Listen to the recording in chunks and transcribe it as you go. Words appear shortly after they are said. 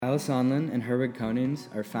Kyle Sonlin and Herwig Konings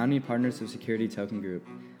are founding partners of Security Token Group.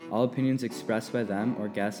 All opinions expressed by them or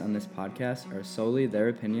guests on this podcast are solely their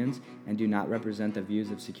opinions and do not represent the views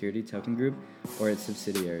of Security Token Group or its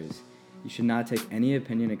subsidiaries. You should not take any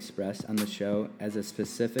opinion expressed on the show as a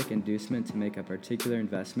specific inducement to make a particular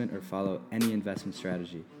investment or follow any investment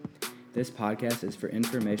strategy. This podcast is for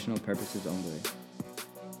informational purposes only.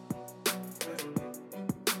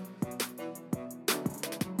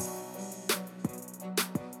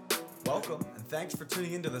 Welcome, and thanks for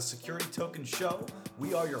tuning into the Security Token Show.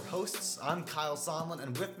 We are your hosts. I'm Kyle Sonlin,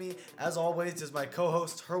 and with me, as always, is my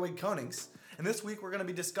co-host, Herwig Konings. And this week, we're going to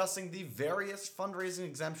be discussing the various fundraising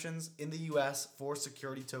exemptions in the U.S. for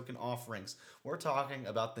security token offerings. We're talking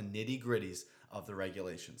about the nitty-gritties of the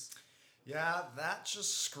regulations. Yeah, that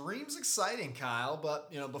just screams exciting, Kyle.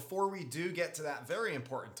 But, before we do get to that very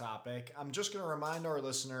important topic, I'm just going to remind our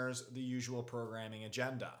listeners the usual programming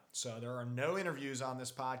agenda. So there are no interviews on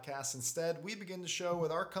this podcast. Instead, we begin the show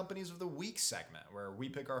with our Companies of the Week segment, where we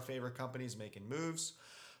pick our favorite companies making moves,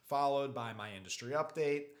 followed by my industry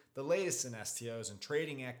update, the latest in STOs and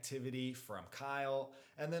trading activity from Kyle,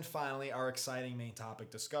 and then finally our exciting main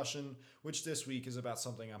topic discussion, which this week is about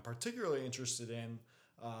something I'm particularly interested in,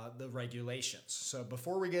 the regulations. So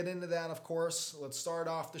before we get into that, of course, let's start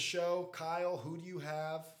off the show. Kyle, who do you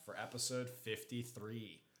have for episode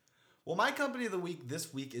 53? Well, my company of the week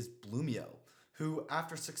this week is Bloomio, who,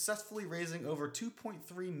 after successfully raising over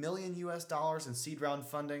 $2.3 million in seed round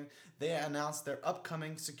funding, they announced their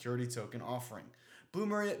upcoming security token offering.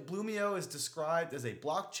 Bloomio is described as a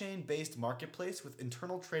blockchain-based marketplace with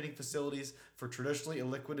internal trading facilities for traditionally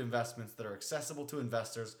illiquid investments that are accessible to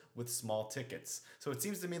investors with small tickets. So it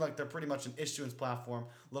seems to me like they're pretty much an issuance platform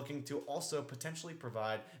looking to also potentially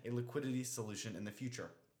provide a liquidity solution in the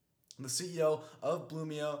future. The CEO of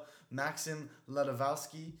Bloomio, Maxim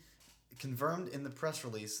Ladovsky, confirmed in the press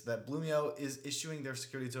release that Bloomio is issuing their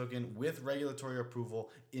security token with regulatory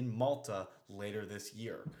approval in Malta later this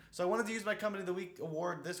year. So I wanted to use my Company of the Week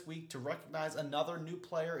award this week to recognize another new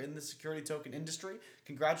player in the security token industry.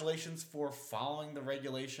 Congratulations for following the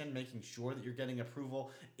regulation, making sure that you're getting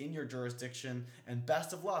approval in your jurisdiction, and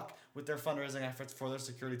best of luck with their fundraising efforts for their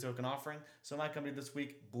security token offering. So my company this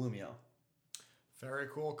week, Bloomio. Very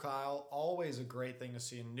cool, Kyle. Always a great thing to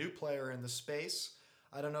see a new player in the space.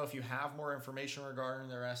 I don't know if you have more information regarding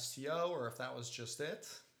their STO or if that was just it.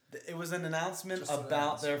 It was an announcement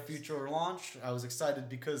about their future launch. I was excited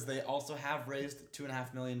because they also have raised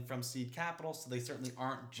 $2.5 million from seed capital, so they certainly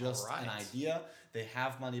aren't just an idea. They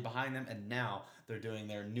have money behind them, and now they're doing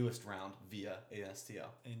their newest round via a STO.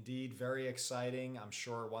 Indeed, very exciting. I'm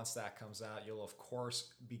sure once that comes out, you'll of course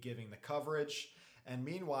be giving the coverage. And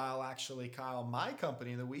meanwhile, actually, Kyle, my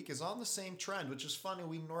company of the week is on the same trend, which is funny.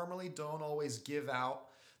 We normally don't always give out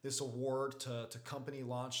this award to company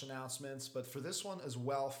launch announcements, but for this one as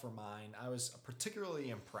well for mine, I was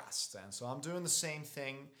particularly impressed. And so I'm doing the same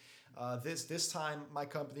thing. This time, my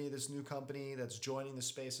company, this new company that's joining the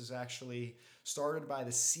space is actually started by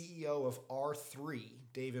the CEO of R3,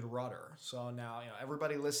 David Rudder. So now,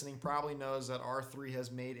 everybody listening probably knows that R3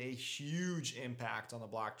 has made a huge impact on the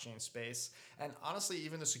blockchain space and honestly,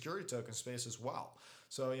 even the security token space as well.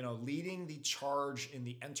 So, leading the charge in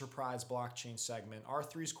the enterprise blockchain segment,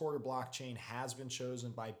 R3's core blockchain has been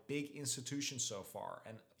chosen by big institutions so far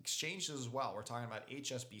and exchanges as well. We're talking about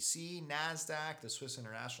HSBC, NASDAQ, the Swiss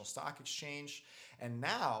International Stock Exchange, and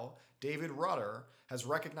now David Rudder has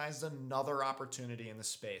recognized another opportunity in the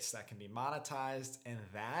space that can be monetized, and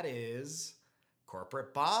that is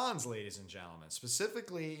corporate bonds, ladies and gentlemen.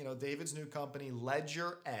 Specifically, David's new company,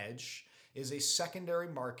 Ledger Edge, is a secondary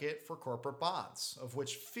market for corporate bonds, of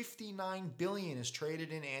which $59 billion is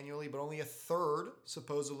traded in annually, but only a third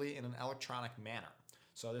supposedly in an electronic manner.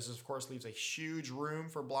 So this, of course, leaves a huge room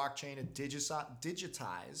for blockchain to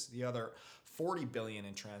digitize the other $40 billion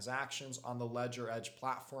in transactions on the Ledger Edge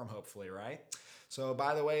platform, hopefully, right? So,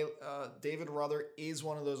 by the way, David Rudder is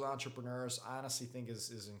one of those entrepreneurs I honestly think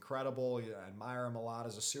is incredible. I admire him a lot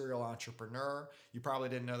as a serial entrepreneur. You probably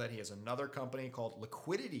didn't know that he has another company called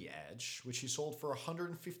Liquidity Edge, which he sold for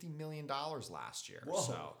 $150 million last year. Whoa.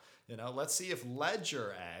 So, let's see if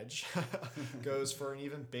Ledger Edge goes for an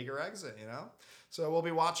even bigger exit, So we'll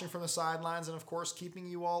be watching from the sidelines and, of course, keeping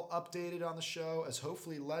you all updated on the show as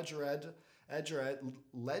hopefully Ledger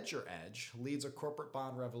Edge leads a corporate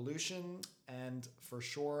bond revolution, and for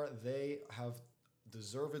sure they have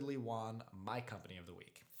deservedly won my company of the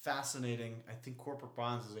week. Fascinating. I think corporate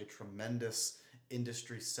bonds is a tremendous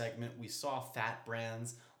industry segment. We saw Fat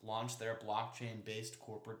Brands launch their blockchain-based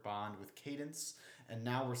corporate bond with Cadence, and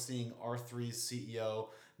now we're seeing R3's CEO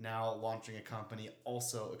now launching a company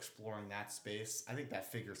also exploring that space. I think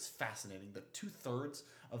that figure is fascinating. That 2/3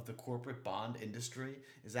 of the corporate bond industry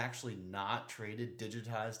is actually not traded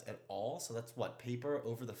digitized at all. So that's what, paper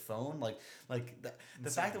over the phone? The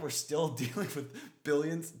fact that we're still dealing with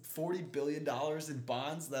 $40 billion in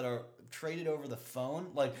bonds that are traded over the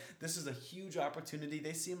phone, like, this is a huge opportunity.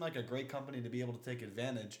 They seem like a great company to be able to take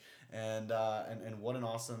advantage, and what an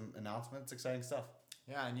awesome announcement. It's exciting stuff.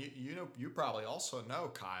 Yeah, and you probably also know,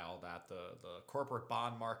 Kyle, that the corporate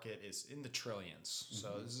bond market is in the trillions.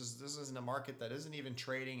 So this isn't a market that isn't even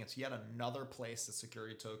trading. It's yet another place that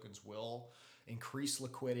security tokens will increase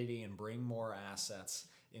liquidity and bring more assets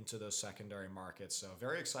into those secondary markets. So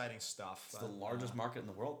very exciting stuff. It's the largest market in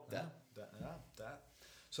the world. That.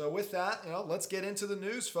 So with that, let's get into the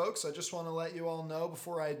news, folks. I just want to let you all know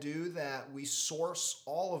before I do that we source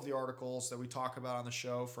all of the articles that we talk about on the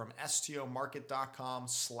show from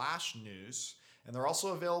stomarket.com/news. And they're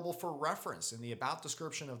also available for reference in the about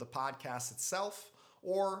description of the podcast itself,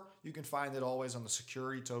 or you can find it always on the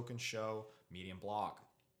Security Token Show Medium blog.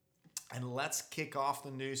 And let's kick off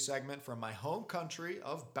the news segment from my home country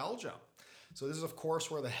of Belgium. So this is, of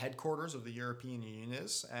course, where the headquarters of the European Union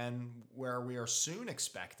is, and where we are soon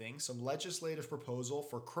expecting some legislative proposal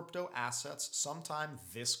for crypto assets sometime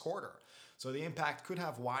this quarter. So the impact could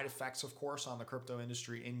have wide effects, of course, on the crypto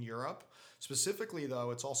industry in Europe. Specifically,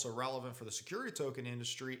 though, it's also relevant for the security token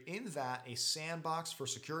industry in that a sandbox for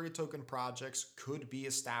security token projects could be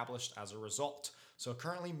established as a result. So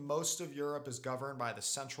currently, most of Europe is governed by the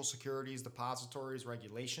Central Securities Depositories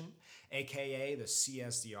Regulation, aka the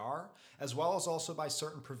CSDR, as well as also by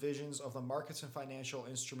certain provisions of the Markets and Financial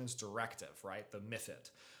Instruments Directive, right, the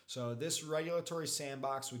MiFID. So this regulatory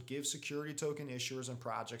sandbox would give security token issuers and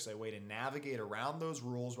projects a way to navigate around those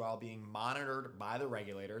rules while being monitored by the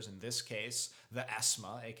regulators, in this case, the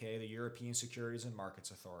ESMA, aka the European Securities and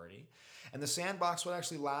Markets Authority. And the sandbox would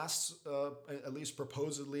actually last, at least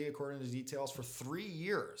proposedly, according to details, for 3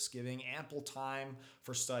 years, giving ample time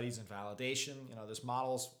for studies and validation. This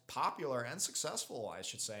model is popular and successful, I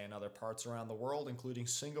should say, in other parts around the world, including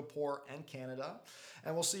Singapore and Canada.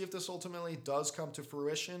 And we'll see if this ultimately does come to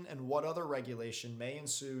fruition and what other regulation may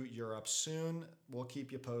ensue Europe soon. We'll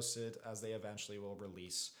keep you posted as they eventually will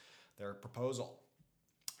release their proposal.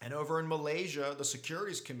 And over in Malaysia, the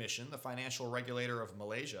Securities Commission, the financial regulator of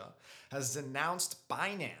Malaysia, has denounced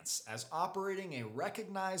Binance as operating a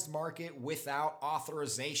recognized market without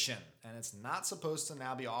authorization. And it's not supposed to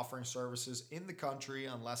now be offering services in the country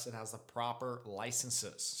unless it has the proper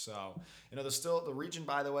licenses. So, the region,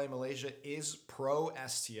 by the way, Malaysia, is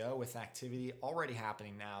pro-STO with activity already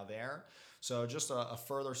happening now there. So just a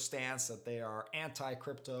further stance that they are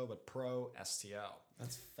anti-crypto but pro-STO.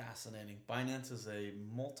 That's fascinating. Binance is a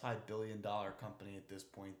multi-billion-dollar company at this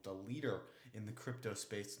point, the leader in the crypto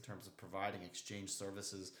space in terms of providing exchange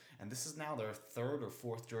services. And this is now their third or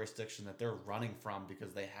fourth jurisdiction that they're running from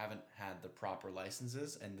because they haven't had the proper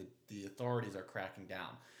licenses, and the authorities are cracking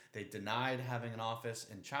down. They denied having an office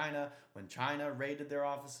in China when China raided their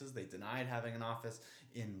offices. They denied having an office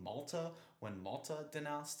in Malta when Malta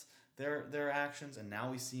denounced their actions, and now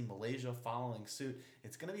we see Malaysia following suit.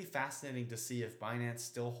 It's going to be fascinating to see if Binance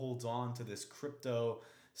still holds on to this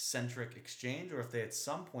crypto-centric exchange, or if they at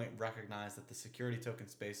some point recognize that the security token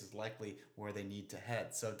space is likely where they need to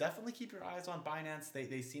head. So definitely keep your eyes on Binance.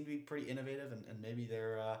 They seem to be pretty innovative, and maybe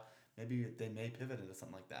they may pivot into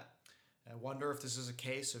something like that. I wonder if this is a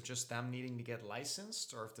case of just them needing to get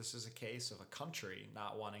licensed, or if this is a case of a country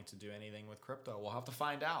not wanting to do anything with crypto. We'll have to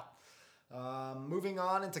find out. Moving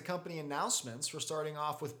on into company announcements, we're starting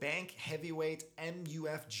off with bank heavyweight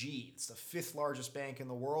MUFG. It's the 5th largest bank in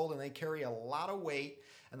the world, and they carry a lot of weight.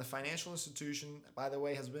 And the financial institution, by the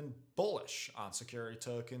way, has been bullish on security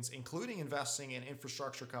tokens, including investing in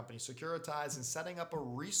infrastructure company Securitize and setting up a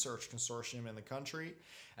research consortium in the country.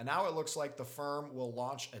 And now it looks like the firm will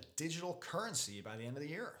launch a digital currency by the end of the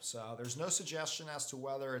year. So there's no suggestion as to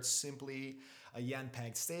whether it's simply a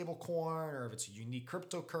yen-pegged stablecoin or if it's a unique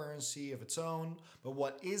cryptocurrency of its own. But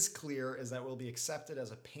what is clear is that it will be accepted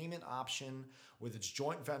as a payment option with its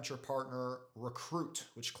joint venture partner, Recruit,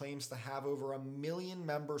 which claims to have over 1 million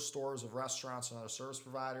member stores of restaurants and other service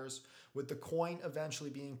providers, with the coin eventually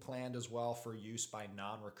being planned as well for use by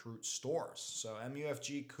non-Recruit stores. So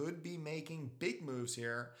MUFG could be making big moves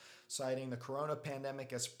here, citing the corona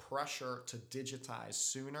pandemic as pressure to digitize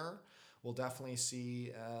sooner. We'll definitely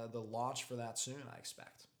see the launch for that soon, I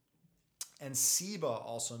expect. And SEBA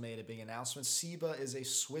also made a big announcement. SEBA is a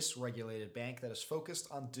Swiss-regulated bank that is focused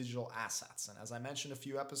on digital assets. And as I mentioned a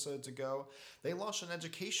few episodes ago, they launched an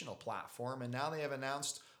educational platform, and now they have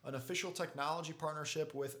announced an official technology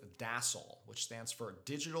partnership with DASL, which stands for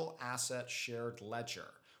Digital Asset Shared Ledger,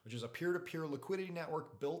 which is a peer-to-peer liquidity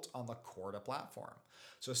network built on the Corda platform.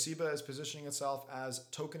 So SEBA is positioning itself as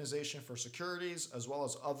tokenization for securities, as well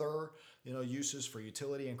as other uses for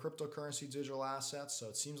utility and cryptocurrency digital assets. So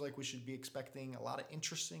it seems like we should be expecting a lot of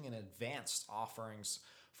interesting and advanced offerings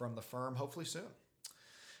from the firm, hopefully soon.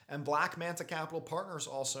 And Black Manta Capital Partners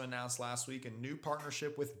also announced last week a new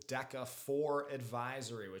partnership with Deca 4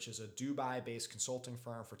 Advisory, which is a Dubai-based consulting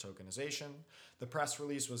firm for tokenization. The press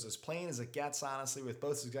release was as plain as it gets, honestly, with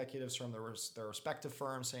both executives from their respective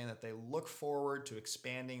firms saying that they look forward to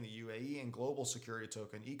expanding the UAE and global security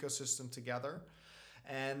token ecosystem together.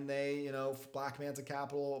 And Black Manta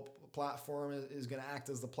Capital platform is going to act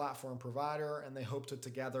as the platform provider, and they hope to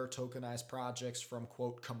together tokenize projects from,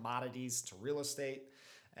 quote, commodities to real estate.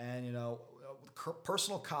 And,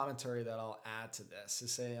 personal commentary that I'll add to this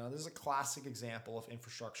is say, this is a classic example of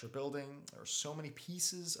infrastructure building. There are so many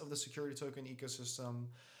pieces of the security token ecosystem,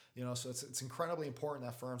 so it's incredibly important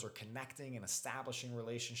that firms are connecting and establishing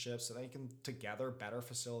relationships so they can together better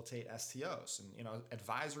facilitate STOs. And,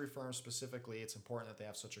 advisory firms specifically, it's important that they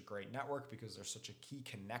have such a great network because they're such a key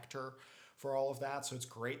connector for all of that. So it's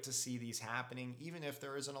great to see these happening, even if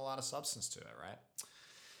there isn't a lot of substance to it, right?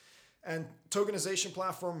 And tokenization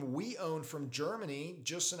platform We Own from Germany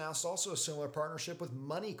just announced also a similar partnership with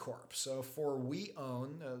MoneyCorp. So for We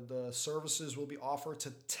Own, the services will be offered to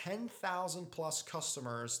 10,000 plus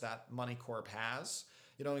customers that MoneyCorp has,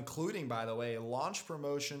 including, by the way, a launch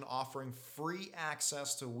promotion offering free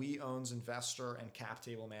access to We Own's investor and cap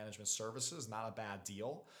table management services. Not a bad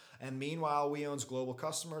deal. And meanwhile, We Own's global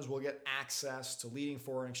customers will get access to leading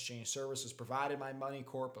foreign exchange services provided by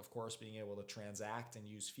MoneyCorp, of course, being able to transact and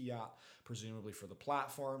use fiat, presumably for the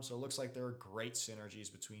platform. So it looks like there are great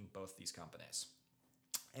synergies between both these companies.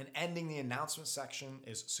 And ending the announcement section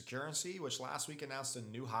is Securrency, which last week announced a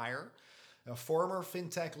new hire. A former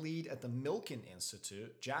fintech lead at the Milken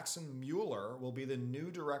Institute, Jackson Mueller, will be the new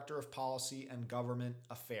Director of Policy and Government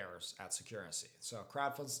Affairs at Securrency. So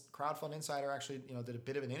Crowdfund Insider actually did a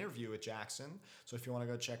bit of an interview with Jackson, so if you want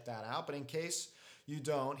to go check that out. But in case you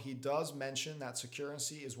don't, he does mention that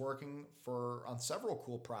Securrency is working on several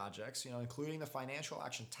cool projects, including the Financial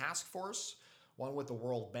Action Task Force, one with the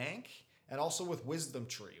World Bank, and also with Wisdom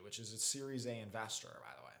Tree, which is its Series A investor, by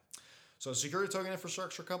the way. So security token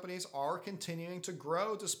infrastructure companies are continuing to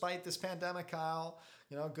grow despite this pandemic, Kyle.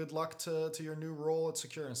 Good luck to your new role at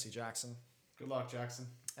Securrency, Jackson. Good luck, Jackson.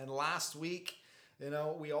 And last week,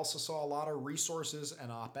 we also saw a lot of resources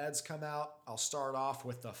and op-eds come out. I'll start off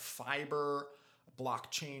with the Fiber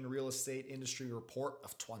Blockchain Real Estate Industry Report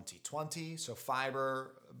of 2020. So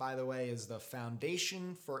Fiber, by the way, is the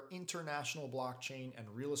Foundation for International Blockchain and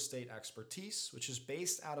Real Estate Expertise, which is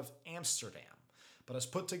based out of Amsterdam, but has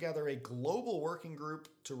put together a global working group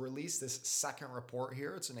to release this second report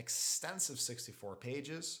here. It's an extensive 64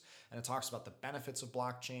 pages, and it talks about the benefits of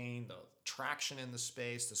blockchain, the traction in the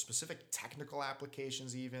space, the specific technical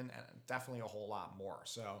applications even, and definitely a whole lot more.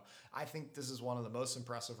 So I think this is one of the most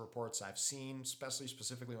impressive reports I've seen,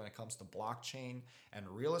 specifically when it comes to blockchain and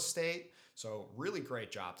real estate. So really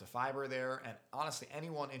great job to Fiber there. And honestly,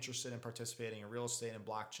 anyone interested in participating in real estate and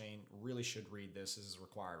blockchain really should read this. This is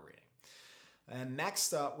required reading. And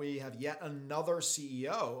next up, we have yet another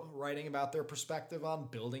CEO writing about their perspective on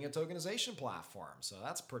building a tokenization platform. So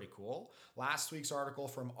that's pretty cool. Last week's article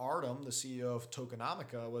from Artem, the CEO of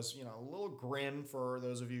Tokenomica, was a little grim for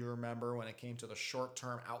those of you who remember when it came to the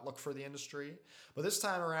short-term outlook for the industry. But this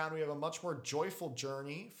time around, we have a much more joyful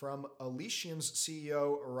journey from Elysium's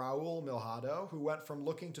CEO Raul Milhado, who went from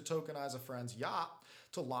looking to tokenize a friend's yacht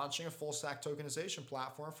to launching a full-stack tokenization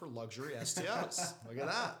platform for luxury STOs. Look at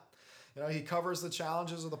that. He covers the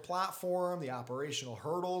challenges of the platform, the operational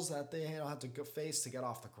hurdles that they had to face to get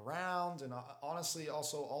off the ground, and honestly,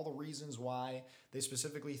 also all the reasons why they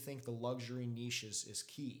specifically think the luxury niche is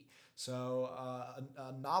key. So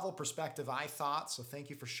a novel perspective, I thought. So thank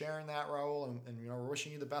you for sharing that, Raul, and we're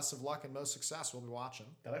wishing you the best of luck and most success. We'll be watching.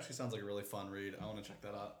 That actually sounds like a really fun read. I want to check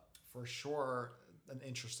that out. For sure, an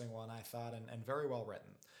interesting one, I thought, and very well written.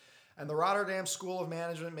 And the Rotterdam School of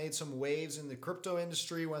Management made some waves in the crypto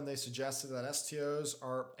industry when they suggested that STOs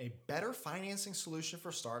are a better financing solution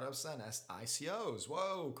for startups than ICOs.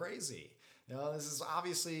 Whoa, crazy. This is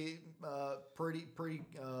obviously pretty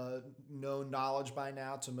known knowledge by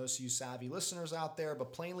now to most of you savvy listeners out there,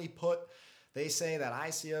 but plainly put, they say that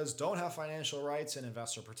ICOs don't have financial rights and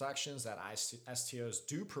investor protections that STOs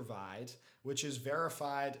do provide, which is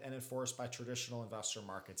verified and enforced by traditional investor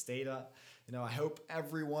markets data. I hope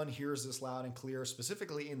everyone hears this loud and clear,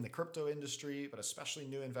 specifically in the crypto industry, but especially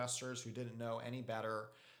new investors who didn't know any better.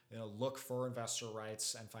 look for investor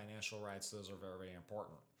rights and financial rights. Those are very, very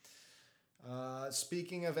important.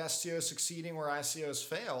 Speaking of STOs succeeding where ICOs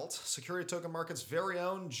failed, Security Token Market's very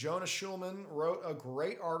own Jonah Schulman wrote a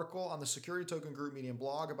great article on the Security Token Group Medium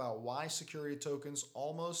blog about why security tokens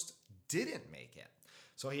almost didn't make it.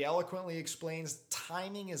 So he eloquently explains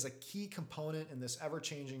timing is a key component in this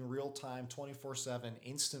ever-changing, real-time, 24/7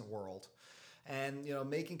 instant world. And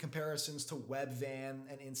making comparisons to Webvan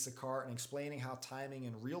and Instacart and explaining how timing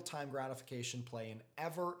and real-time gratification play an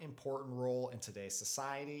ever important role in today's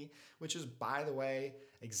society, which is, by the way,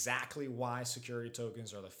 exactly why security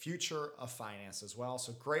tokens are the future of finance as well.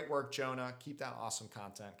 So great work, Jonah. Keep that awesome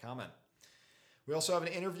content coming. We also have an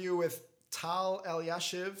interview with Tal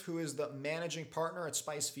Elyashiv, who is the managing partner at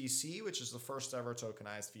Spice VC, which is the first ever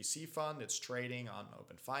tokenized VC fund. It's trading on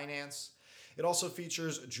Open Finance. It also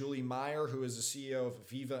features Julie Meyer, who is the CEO of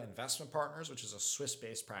Viva Investment Partners, which is a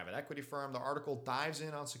Swiss-based private equity firm. The article dives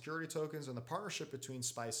in on security tokens and the partnership between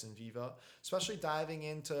Spice and Viva, especially diving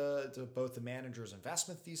into both the manager's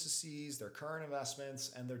investment theses, their current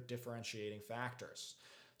investments, and their differentiating factors.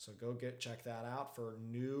 So go check that out for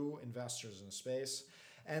new investors in the space.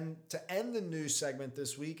 And to end the news segment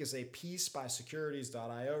this week is a piece by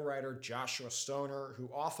Securities.io writer Joshua Stoner, who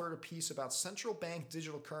authored a piece about central bank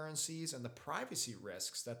digital currencies and the privacy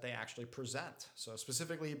risks that they actually present. So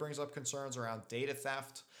specifically, he brings up concerns around data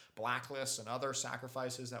theft, blacklists, and other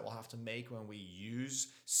sacrifices that we'll have to make when we use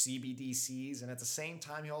CBDCs. And at the same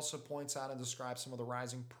time, he also points out and describes some of the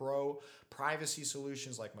rising pro-privacy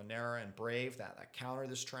solutions like Monero and Brave that counter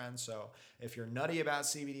this trend. So if you're nutty about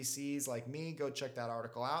CBDCs like me, go check that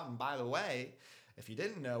article out. And by the way, if you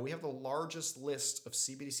didn't know, we have the largest list of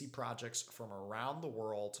CBDC projects from around the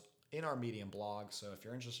world in our Medium blog. So if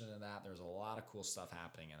you're interested in that, there's a lot of cool stuff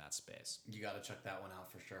happening in that space. You got to check that one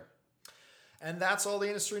out for sure. And that's all the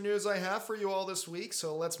industry news I have for you all this week.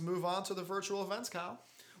 So let's move on to the virtual events, Kyle.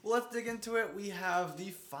 Well, let's dig into it. We have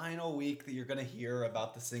the final week that you're going to hear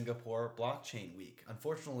about the Singapore Blockchain Week.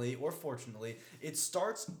 Unfortunately, or fortunately, it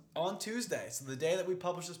starts on Tuesday. So the day that we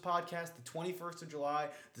publish this podcast, the 21st of July,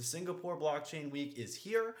 the Singapore Blockchain Week is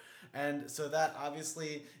here. And so that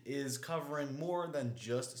obviously is covering more than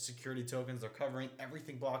just security tokens. They're covering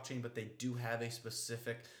everything blockchain, but they do have a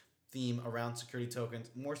specific theme around security tokens,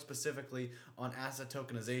 more specifically on asset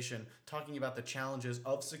tokenization, talking about the challenges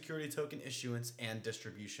of security token issuance and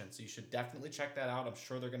distribution. So you should definitely check that out. I'm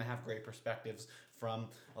sure they're going to have great perspectives from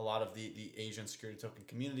a lot of the Asian security token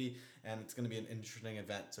community, and it's going to be an interesting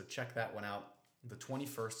event. So check that one out, the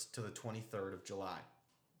 21st to the 23rd of July.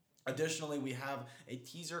 Additionally, we have a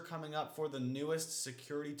teaser coming up for the newest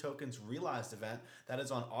Security Tokens Realized event. That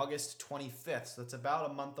is on August 25th, so that's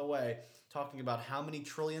about a month away, talking about how many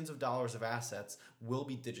trillions of dollars of assets will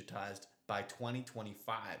be digitized by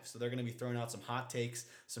 2025. So they're going to be throwing out some hot takes,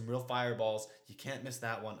 some real fireballs. You can't miss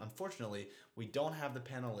that one. Unfortunately, we don't have the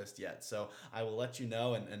panel list yet, so I will let you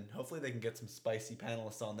know, and hopefully they can get some spicy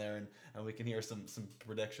panelists on there, and we can hear some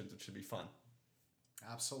predictions, which should be fun.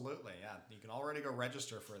 Absolutely, yeah. You can already go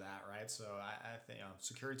register for that, right? So I think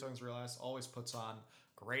Security Tokens Realized always puts on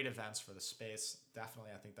great events for the space. Definitely,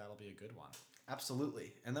 I think that'll be a good one.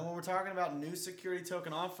 Absolutely. And then when we're talking about new security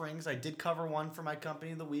token offerings, I did cover one for my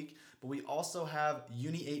company of the week, but we also have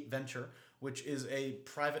Uni8 Venture, which is a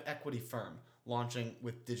private equity firm launching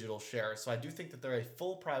with digital shares. So I do think that they're a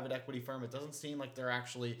full private equity firm. It doesn't seem like they're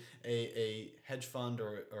actually a hedge fund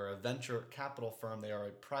or a venture capital firm. They are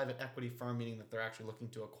a private equity firm, meaning that they're actually looking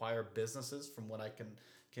to acquire businesses from what I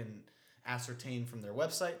can ascertain from their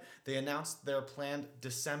website. They announced their planned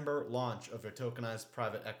December launch of a tokenized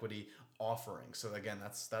private equity offering. So again,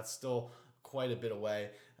 that's still quite a bit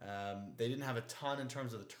away. They didn't have a ton in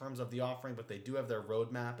terms of the terms of the offering, but they do have their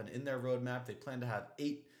roadmap. And in their roadmap, they plan to have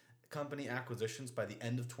 8 company acquisitions by the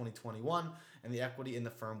end of 2021, and the equity in the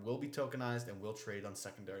firm will be tokenized and will trade on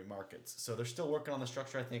secondary markets. So they're still working on the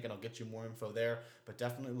structure, I think, and I'll get you more info there, but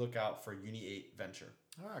definitely look out for Uni8 Venture.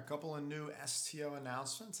 All right, a couple of new STO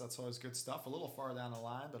announcements. That's always good stuff. A little far down the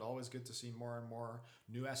line, but always good to see more and more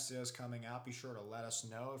new STOs coming out. Be sure to let us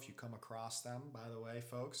know if you come across them, by the way,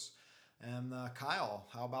 folks. And Kyle,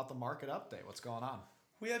 how about the market update? What's going on?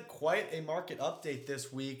 We had quite a market update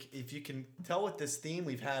this week. If you can tell with this theme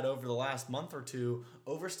we've had over the last month or two,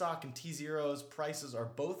 Overstock and T0's prices are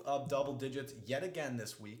both up double digits yet again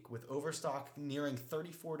this week, with Overstock nearing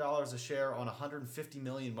 $34 a share on 150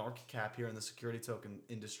 million market cap here in the security token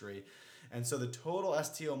industry. And so the total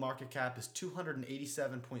STO market cap is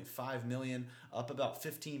 287.5 million, up about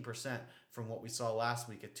 15% from what we saw last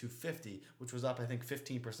week at 250, which was up, I think,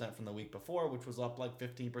 15% from the week before, which was up like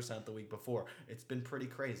 15% the week before. It's been pretty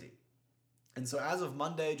crazy. And so as of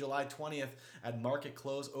Monday, July 20th, at market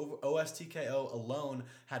close, OSTKO alone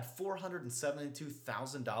had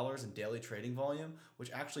 $472,000 in daily trading volume,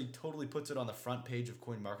 which actually totally puts it on the front page of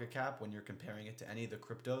CoinMarketCap when you're comparing it to any of the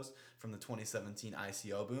cryptos from the 2017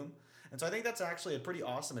 ICO boom. And so I think that's actually a pretty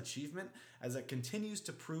awesome achievement, as it continues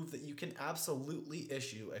to prove that you can absolutely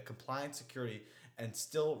issue a compliant security and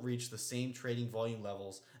still reach the same trading volume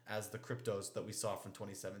levels as the cryptos that we saw from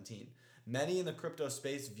 2017. Many in the crypto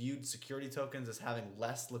space viewed security tokens as having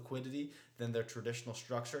less liquidity than their traditional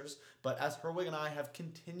structures, but as Herwig and I have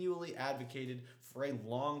continually advocated for a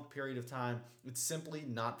long period of time, it's simply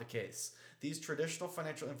not the case. These traditional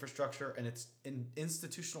financial infrastructure and its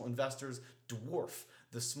institutional investors dwarf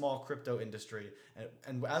the small crypto industry.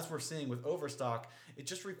 And as we're seeing with Overstock, it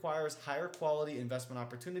just requires higher quality investment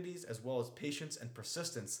opportunities as well as patience and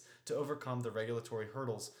persistence to overcome the regulatory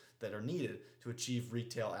hurdles that are needed to achieve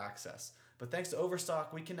retail access. But thanks to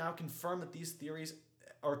Overstock, we can now confirm that these theories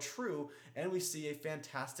are true, and we see a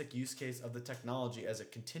fantastic use case of the technology as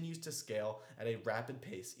it continues to scale at a rapid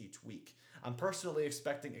pace each week. I'm personally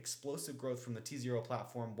expecting explosive growth from the T0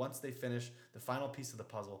 platform once they finish the final piece of the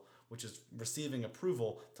puzzle, which is receiving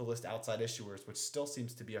approval to list outside issuers, which still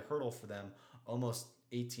seems to be a hurdle for them almost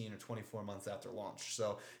 18 or 24 months after launch.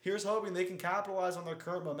 So here's hoping they can capitalize on their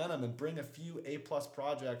current momentum and bring a few A-plus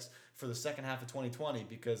projects for the second half of 2020,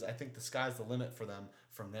 because I think the sky's the limit for them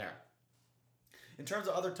from there. In terms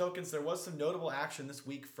of other tokens, there was some notable action this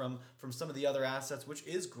week from some of the other assets, which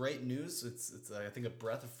is great news. It's I think, a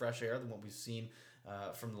breath of fresh air than what we've seen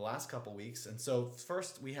from the last couple weeks. And so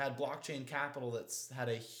first, we had Blockchain Capital that's had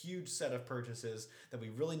a huge set of purchases that we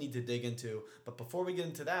really need to dig into. But before we get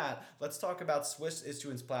into that, let's talk about Swiss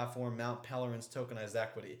issuance platform Mount Pelerin's tokenized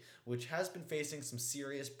equity, which has been facing some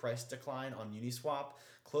serious price decline on Uniswap,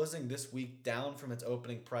 closing this week down from its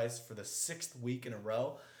opening price for the 6th week in a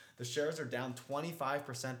row. The shares are down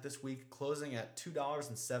 25% this week, closing at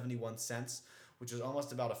 $2.71, which is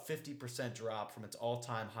almost about a 50% drop from its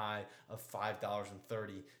all-time high of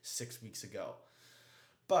 $5.30 6 weeks ago.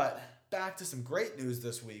 But back to some great news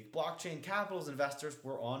this week. Blockchain Capital's investors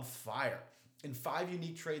were on fire. In 5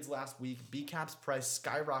 unique trades last week, BCAP's price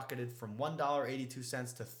skyrocketed from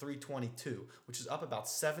 $1.82 to $3.22, which is up about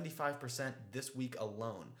 75% this week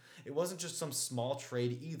alone. It wasn't just some small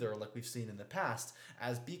trade either, like we've seen in the past,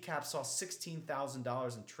 as BCAP saw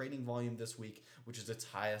 $16,000 in trading volume this week, which is its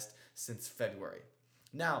highest since February.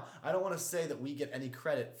 Now, I don't want to say that we get any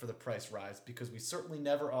credit for the price rise, because we certainly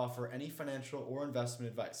never offer any financial or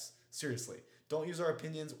investment advice. Seriously, don't use our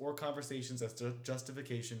opinions or conversations as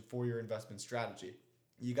justification for your investment strategy.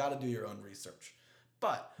 You got to do your own research.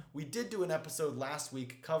 But we did do an episode last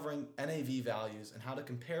week covering NAV values and how to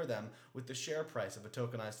compare them with the share price of a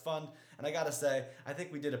tokenized fund, and I gotta say, I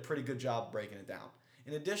think we did a pretty good job breaking it down.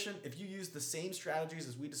 In addition, if you use the same strategies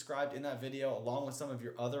as we described in that video, along with some of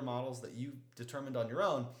your other models that you determined on your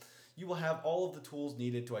own, you will have all of the tools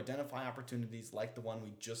needed to identify opportunities like the one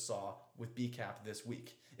we just saw with BCAP this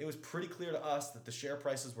week. It was pretty clear to us that the share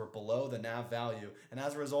prices were below the NAV value, and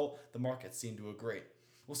as a result, the market seemed to agree.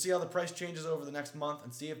 We'll see how the price changes over the next month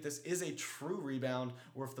and see if this is a true rebound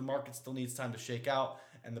or if the market still needs time to shake out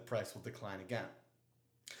and the price will decline again.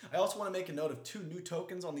 I also want to make a note of 2 new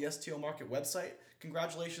tokens on the STO Market website.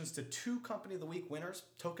 Congratulations to 2 Company of the Week winners,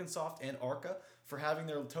 TokenSoft and Arca, for having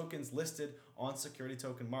their tokens listed on Security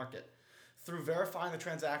Token Market. Through verifying the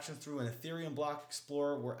transactions through an Ethereum block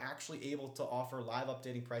explorer, we're actually able to offer live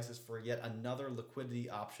updating prices for yet another liquidity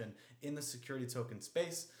option in the security token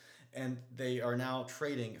space, and they are now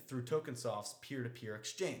trading through TokenSoft's peer-to-peer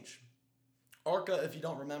exchange. Arca, if you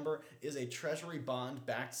don't remember, is a treasury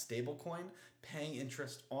bond-backed stablecoin paying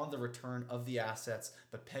interest on the return of the assets,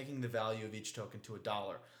 but pegging the value of each token to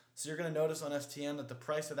 $1. So you're going to notice on STM that the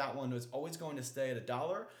price of that one is always going to stay at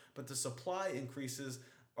 $1, but the supply increases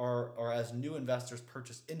are as new investors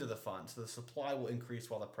purchase into the fund. So the supply will increase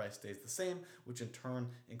while the price stays the same, which in turn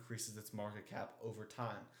increases its market cap over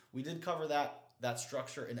time. We did cover that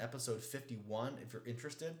structure in episode 51 if you're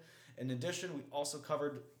interested. In addition, we also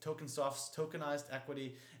covered TokenSoft's tokenized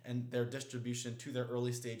equity and their distribution to their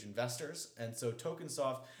early stage investors. And so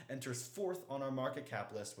TokenSoft enters 4th on our market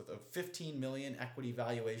cap list with a $15 million equity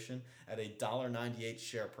valuation at a $1.98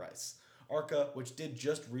 share price. Arca, which did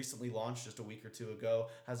just recently launch just a week or 2 ago,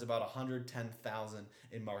 has about 110,000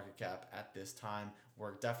 in market cap at this time.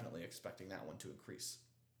 We're definitely expecting that one to increase.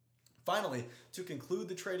 Finally, to conclude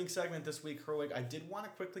the trading segment this week, Herwig, I did want to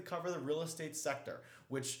quickly cover the real estate sector,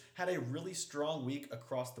 which had a really strong week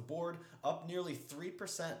across the board, up nearly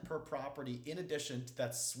 3% per property, in addition to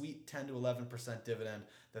that sweet 10 to 11% dividend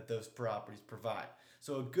that those properties provide.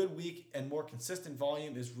 So a good week and more consistent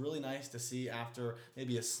volume is really nice to see after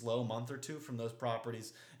maybe a slow month or two from those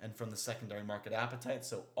properties and from the secondary market appetite.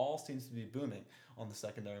 So all seems to be booming on the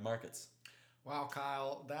secondary markets. Wow,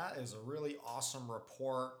 Kyle, that is a really awesome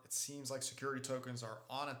report. It seems like security tokens are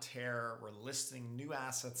on a tear. We're listing new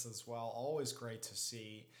assets as well. Always great to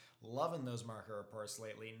see. Loving those market reports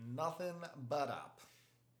lately. Nothing but up.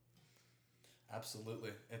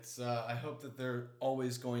 Absolutely. It's. I hope that they're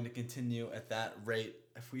always going to continue at that rate.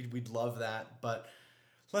 If we'd love that. But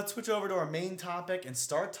let's switch over to our main topic and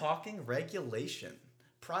start talking regulation.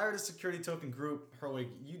 Prior to Security Token Group, Herwig,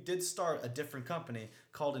 you did start a different company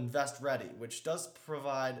called Invest Ready, which does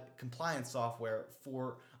provide compliance software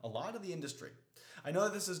for a lot of the industry. I know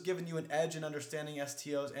that this has given you an edge in understanding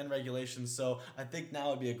STOs and regulations, so I think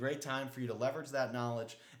now would be a great time for you to leverage that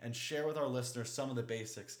knowledge and share with our listeners some of the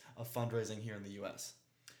basics of fundraising here in the U.S.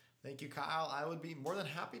 Thank you, Kyle. I would be more than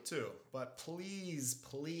happy to, but please,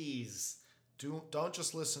 don't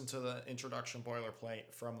just listen to the introduction boilerplate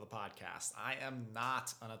from the podcast. I am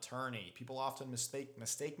not an attorney. People often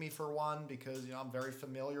mistake me for one because I'm very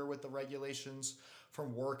familiar with the regulations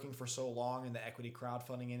from working for so long in the equity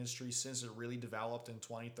crowdfunding industry since it really developed in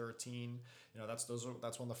 2013.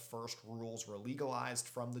 That's when the first rules were legalized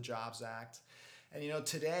from the Jobs Act. And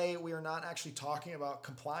today we are not actually talking about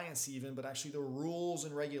compliance even, but actually the rules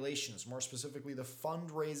and regulations, more specifically the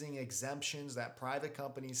fundraising exemptions that private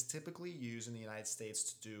companies typically use in the United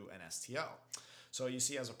States to do an STO. So you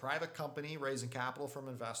see, as a private company, raising capital from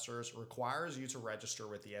investors requires you to register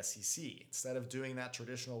with the SEC. Instead of doing that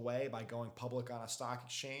traditional way by going public on a stock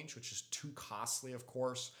exchange, which is too costly, of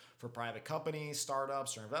course, for private companies,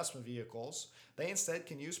 startups, or investment vehicles, they instead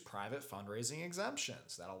can use private fundraising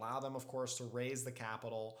exemptions that allow them, of course, to raise the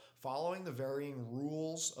capital following the varying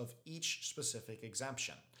rules of each specific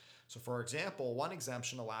exemption. So for example, one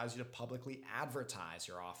exemption allows you to publicly advertise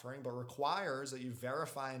your offering, but requires that you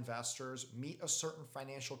verify investors meet a certain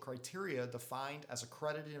financial criteria defined as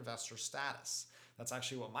accredited investor status. That's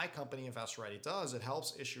actually what my company, Invest Ready, does. It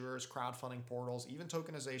helps issuers, crowdfunding portals, even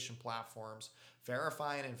tokenization platforms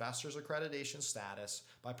verify an investor's accreditation status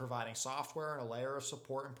by providing software and a layer of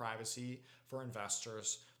support and privacy for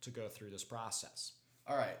investors to go through this process.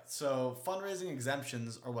 All right, so fundraising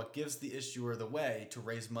exemptions are what gives the issuer the way to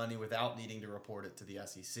raise money without needing to report it to the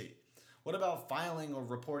SEC. What about filing or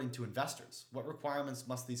reporting to investors? What requirements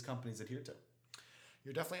must these companies adhere to?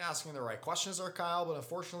 You're definitely asking the right questions there, Kyle, but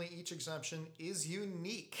unfortunately each exemption is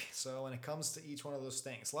unique. So when it comes to each one of those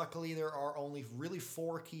things, luckily there are only really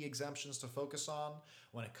 4 key exemptions to focus on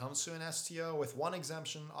when it comes to an STO, with one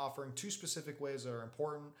exemption offering 2 specific ways that are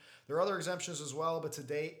important. There are other exemptions as well, but to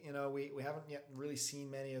date, we haven't yet really seen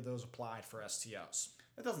many of those applied for STOs.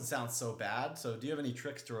 That doesn't sound so bad. So do you have any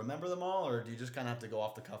tricks to remember them all, or do you just kind of have to go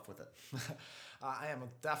off the cuff with it? I am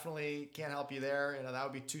definitely can't help you there. That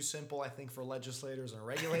would be too simple, I think, for legislators and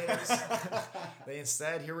regulators. They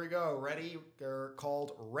instead, here we go, ready? They're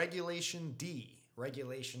called Regulation D,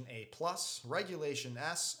 Regulation A+, Regulation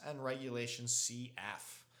S, and Regulation CF.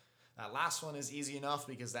 That last one is easy enough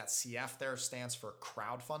because that CF there stands for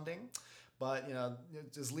crowdfunding. But,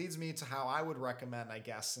 it just leads me to how I would recommend, I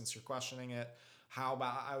guess, since you're questioning it, how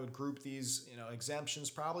about I would group these, exemptions,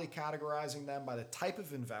 probably categorizing them by the type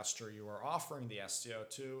of investor you are offering the STO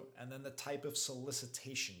to, and then the type of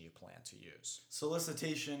solicitation you plan to use.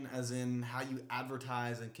 Solicitation as in how you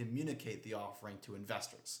advertise and communicate the offering to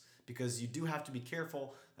investors, because you do have to be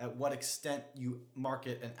careful at what extent you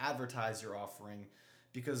market and advertise your offering,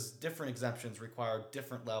 because different exemptions require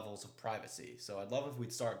different levels of privacy. So I'd love if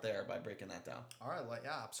we'd start there by breaking that down. All right,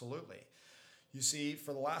 yeah, absolutely. You see,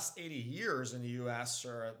 for the last 80 years in the U.S.,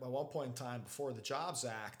 or at one point in time before the Jobs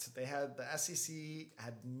Act, the SEC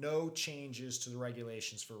had no changes to the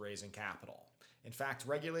regulations for raising capital. In fact,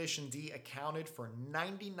 Regulation D accounted for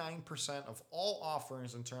 99% of all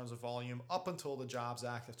offerings in terms of volume up until the Jobs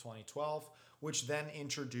Act of 2012, which then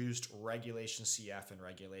introduced Regulation CF and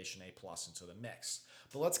Regulation A+ into the mix.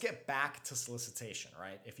 But let's get back to solicitation,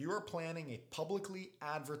 right? If you are planning a publicly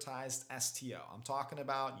advertised STO, I'm talking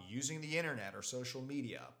about using the internet or social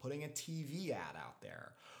media, putting a TV ad out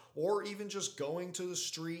there, or even just going to the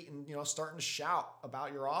street and starting to shout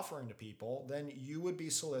about your offering to people, then you would be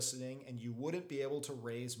soliciting and you wouldn't be able to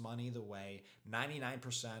raise money the way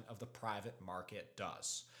 99% of the private market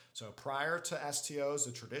does. So prior to STOs,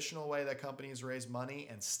 the traditional way that companies raise money,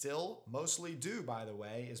 and still mostly do, by the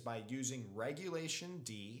way, is by using Regulation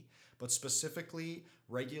D, but specifically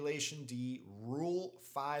Regulation D Rule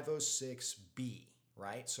 506B,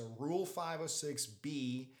 right? So Rule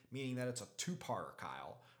 506B, meaning that it's a two-parter,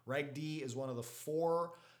 Kyle. Reg D is one of the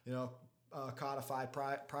four, codified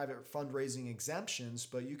private fundraising exemptions,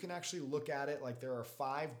 but you can actually look at it like there are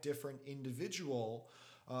 5 different individual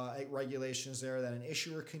regulations there that an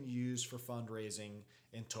issuer can use for fundraising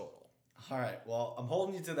in total. All right, well, I'm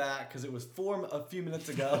holding you to that because it was 4 a few minutes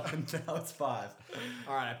ago, and now it's 5.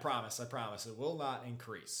 All right, I promise. It will not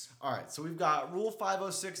increase. All right, so we've got Rule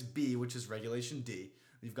 506B, which is Regulation D.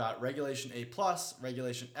 We've got Regulation A+,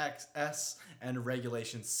 Regulation XS, and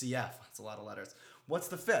Regulation CF. That's a lot of letters. What's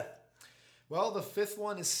the 5th? Well, the 5th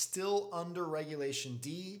one is still under Regulation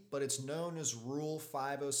D, but it's known as Rule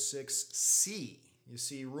 506C. You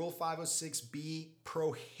see, Rule 506B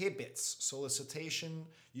prohibits solicitation.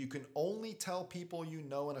 You can only tell people you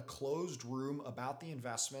know in a closed room about the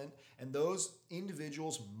investment, and those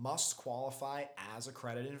individuals must qualify as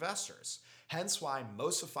accredited investors. Hence why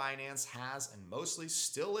most of finance has, and mostly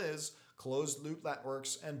still is, closed loop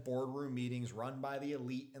networks and boardroom meetings run by the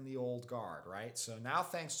elite and the old guard, right? So now,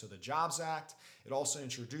 thanks to the Jobs Act, it also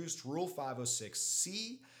introduced Rule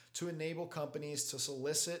 506C, to enable companies to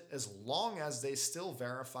solicit as long as they still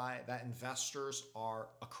verify that investors are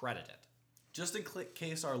accredited. Just in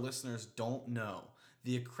case our listeners don't know,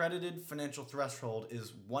 the accredited financial threshold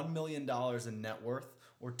is $1 million in net worth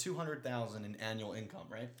or $200,000 in annual income,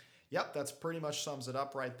 right? Yep, that's pretty much sums it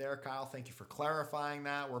up right there, Kyle. Thank you for clarifying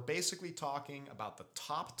that. We're basically talking about the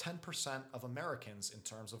top 10% of Americans in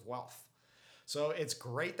terms of wealth. So it's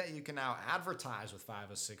great that you can now advertise with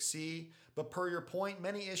 506C, but per your point,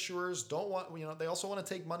 many issuers don't want, they also want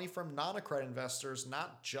to take money from non-accredited investors,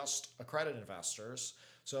 not just accredited investors.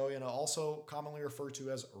 So, also commonly referred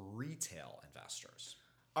to as retail investors.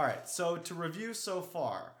 All right, so to review so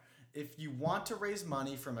far, if you want to raise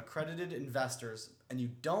money from accredited investors and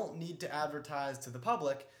you don't need to advertise to the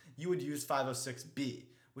public, you would use 506B.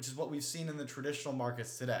 Which is what we've seen in the traditional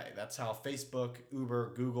markets today. That's how Facebook,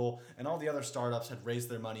 Uber, Google, and all the other startups had raised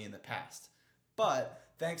their money in the past. But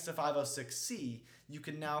thanks to 506C, you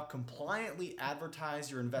can now compliantly advertise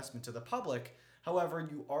your investment to the public. However,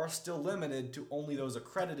 you are still limited to only those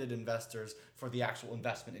accredited investors for the actual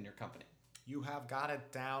investment in your company. You have got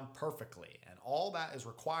it down perfectly. And all that is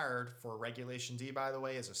required for Regulation D, by the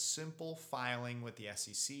way, is a simple filing with the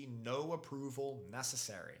SEC, no approval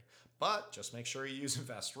necessary. But just make sure you use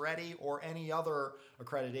InvestReady or any other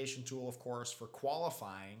accreditation tool, of course, for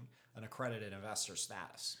qualifying an accredited investor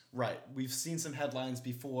status. Right. We've seen some headlines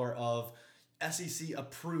before of SEC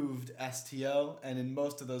approved STO, and in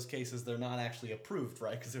most of those cases, they're not actually approved,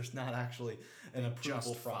 right? Because there's not actually an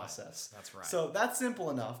approval process. That's right. So that's simple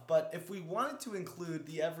enough. But if we wanted to include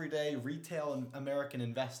the everyday retail American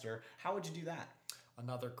investor, how would you do that?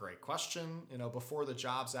 Another great question. Before the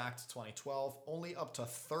Jobs Act of 2012, only up to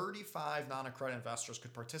 35 non-accredited investors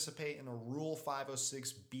could participate in a Rule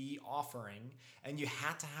 506B offering, and you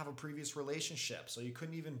had to have a previous relationship, so you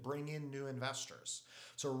couldn't even bring in new investors.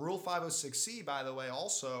 So Rule 506C, by the way,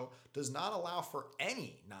 also does not allow for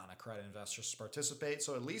any non-accredited investors to participate,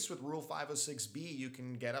 so at least with Rule 506B, you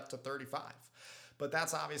can get up to 35. But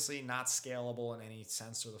that's obviously not scalable in any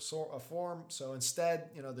sense or the form. So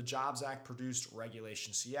instead, the Jobs Act produced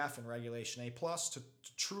Regulation CF and Regulation A+ to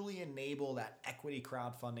truly enable that equity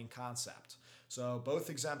crowdfunding concept. So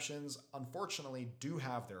both exemptions, unfortunately, do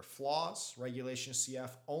have their flaws. Regulation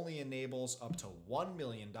CF only enables up to $1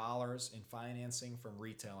 million in financing from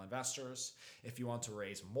retail investors. If you want to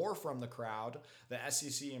raise more from the crowd, the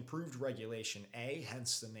SEC improved Regulation A,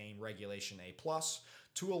 hence the name Regulation A+,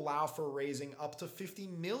 to allow for raising up to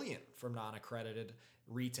 $50 million from non-accredited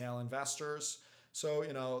retail investors. So,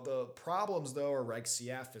 the problems, though, are Reg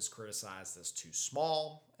CF is criticized as too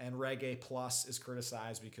small, and Reg A Plus is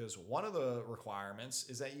criticized because one of the requirements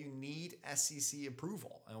is that you need SEC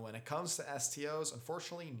approval. And when it comes to STOs,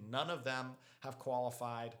 unfortunately, none of them have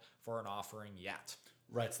qualified for an offering yet.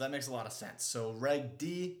 Right, so that makes a lot of sense. So Reg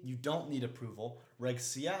D, you don't need approval. Reg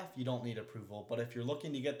CF, you don't need approval. But if you're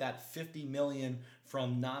looking to get that $50 million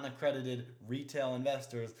from non-accredited retail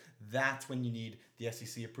investors, that's when you need the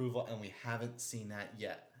SEC approval, and we haven't seen that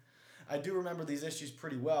yet. I do remember these issues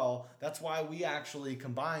pretty well. That's why we actually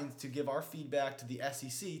combined to give our feedback to the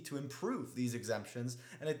SEC to improve these exemptions.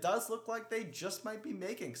 And it does look like they just might be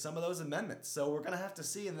making some of those amendments. So we're going to have to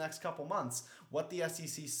see in the next couple months what the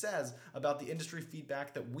SEC says about the industry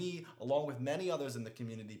feedback that we, along with many others in the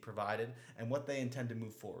community, provided and what they intend to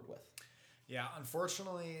move forward with. Yeah,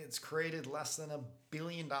 unfortunately, it's created less than $1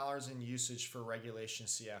 billion in usage for Regulation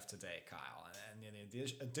CF today, Kyle. And the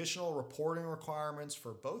additional reporting requirements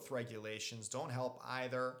for both regulations don't help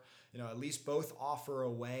either. At least both offer a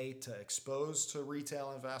way to expose to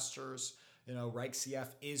retail investors. Reg CF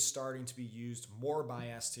is starting to be used more by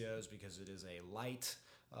STOs because it is a light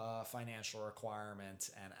financial requirement.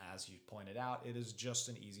 And as you pointed out, it is just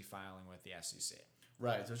an easy filing with the SEC.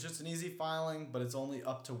 Right, so it's just an easy filing, but it's only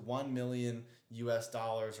up to $1 million or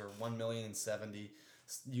 $1,070,000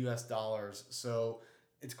 US. So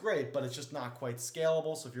it's great, but it's just not quite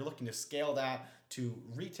scalable. So if you're looking to scale that to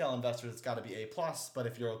retail investors, it's got to be A+. But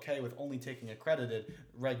if you're okay with only taking accredited,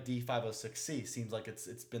 Reg D 506C seems like it's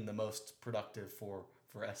been the most productive for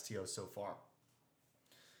STOs so far.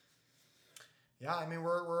 Yeah, I mean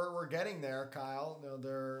we're getting there, Kyle.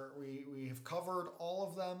 We have covered all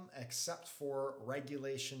of them except for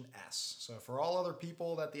Regulation S. So for all other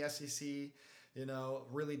people that the SEC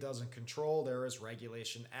really doesn't control, there is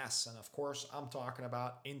Regulation S, and of course I'm talking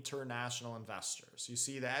about international investors. You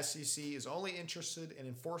see, the SEC is only interested in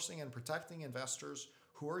enforcing and protecting investors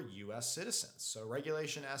who are U.S. citizens. So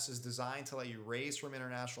Regulation S is designed to let you raise from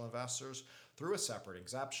international investors through a separate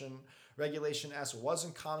exception. Regulation S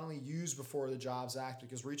wasn't commonly used before the Jobs Act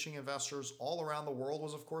because reaching investors all around the world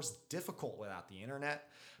was, of course, difficult without the internet.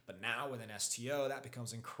 But now with an STO, that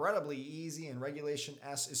becomes incredibly easy, and Regulation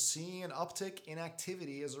S is seeing an uptick in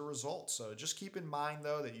activity as a result. So just keep in mind,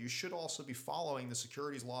 though, that you should also be following the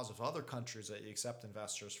securities laws of other countries that you accept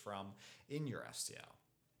investors from in your STO.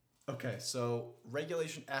 Okay, so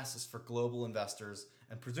Regulation S is for global investors,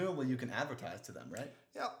 and presumably you can advertise to them, right?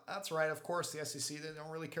 Yeah, that's right. Of course, the SEC, they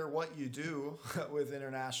don't really care what you do with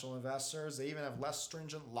international investors. They even have less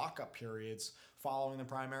stringent lockup periods following the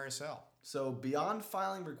primary sale. So beyond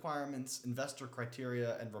filing requirements, investor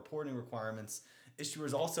criteria, and reporting requirements,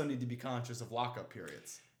 issuers also need to be conscious of lockup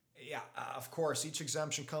periods. Yeah, of course, each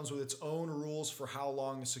exemption comes with its own rules for how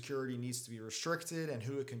long a security needs to be restricted and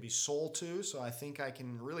who it can be sold to. So I think I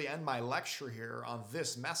can really end my lecture here on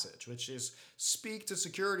this message, which is speak to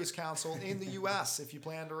Securities Counsel in the U.S. if you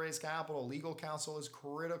plan to raise capital. Legal counsel is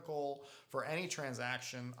critical for any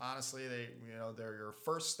transaction. Honestly, they're your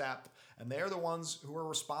first step, and they're the ones who are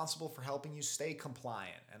responsible for helping you stay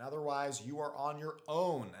compliant. And otherwise, you are on your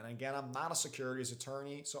own. And again, I'm not a securities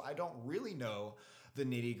attorney, so I don't really know the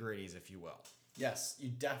nitty-gritties, if you will. Yes, you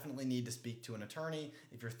definitely need to speak to an attorney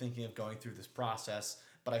if you're thinking of going through this process.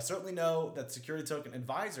 But I certainly know that Security Token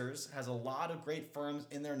Advisors has a lot of great firms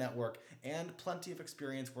in their network and plenty of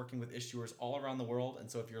experience working with issuers all around the world. And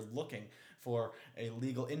so if you're looking for a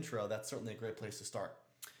legal intro, that's certainly a great place to start.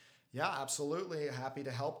 Yeah, absolutely. Happy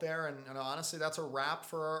to help there. And honestly, that's a wrap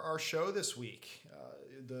for our show this week.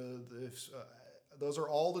 Those are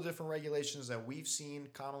all the different regulations that we've seen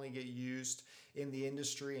commonly get used in the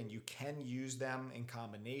industry, and you can use them in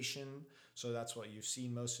combination. So that's what you've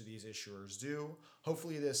seen most of these issuers do.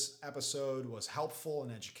 Hopefully this episode was helpful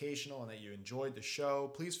and educational and that you enjoyed the show.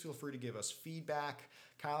 Please feel free to give us feedback.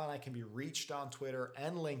 Kyle and I can be reached on Twitter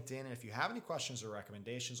and LinkedIn. And if you have any questions or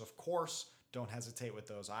recommendations, of course, don't hesitate with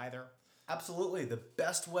those either. Absolutely. The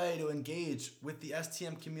best way to engage with the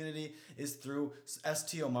STM community is through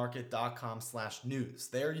stomarket.com/news.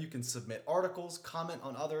 There you can submit articles, comment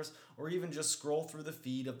on others, or even just scroll through the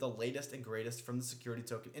feed of the latest and greatest from the security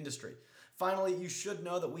token industry. Finally, you should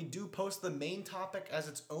know that we do post the main topic as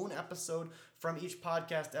its own episode from each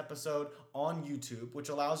podcast episode on YouTube, which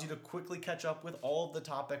allows you to quickly catch up with all of the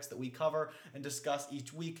topics that we cover and discuss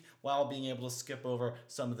each week while being able to skip over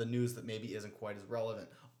some of the news that maybe isn't quite as relevant.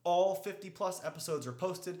 All 50 plus episodes are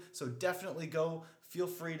posted, so definitely feel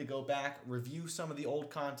free to go back, review some of the old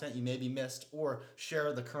content you maybe missed, or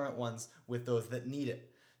share the current ones with those that need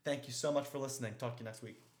it. Thank you so much for listening. Talk to you next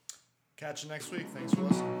week. Catch you next week. Thanks for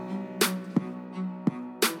listening.